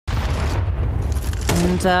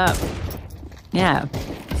And yeah,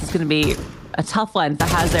 this is going to be a tough one for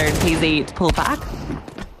Hazard and PZ to pull back.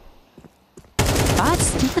 But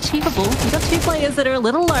still achievable. We've got two players that are a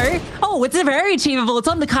little low. Oh, it's very achievable. It's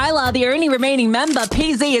on the Kylar, the only remaining member.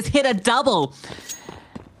 PZ has hit a double.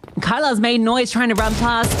 Kylar's made noise trying to run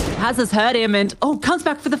past. Hazard's heard him and, oh, comes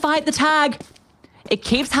back for the fight, the tag. It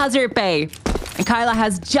keeps Hazard at bay. And Kylar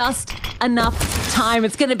has just enough time.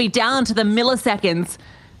 It's going to be down to the milliseconds.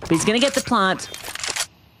 But he's going to get the plant.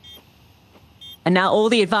 And now all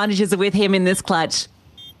the advantages are with him in this clutch.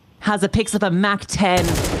 Hazard picks up a Mach 10,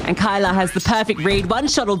 and Kylar has the perfect read. One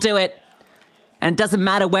shot will do it. And it doesn't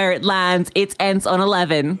matter where it lands. It's ENCE on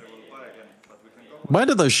 11. Where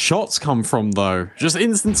did those shots come from, though? Just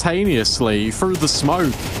instantaneously through the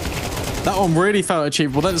smoke. That one really felt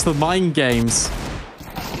achievable. That's the mind games.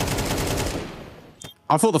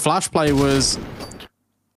 I thought the flash play was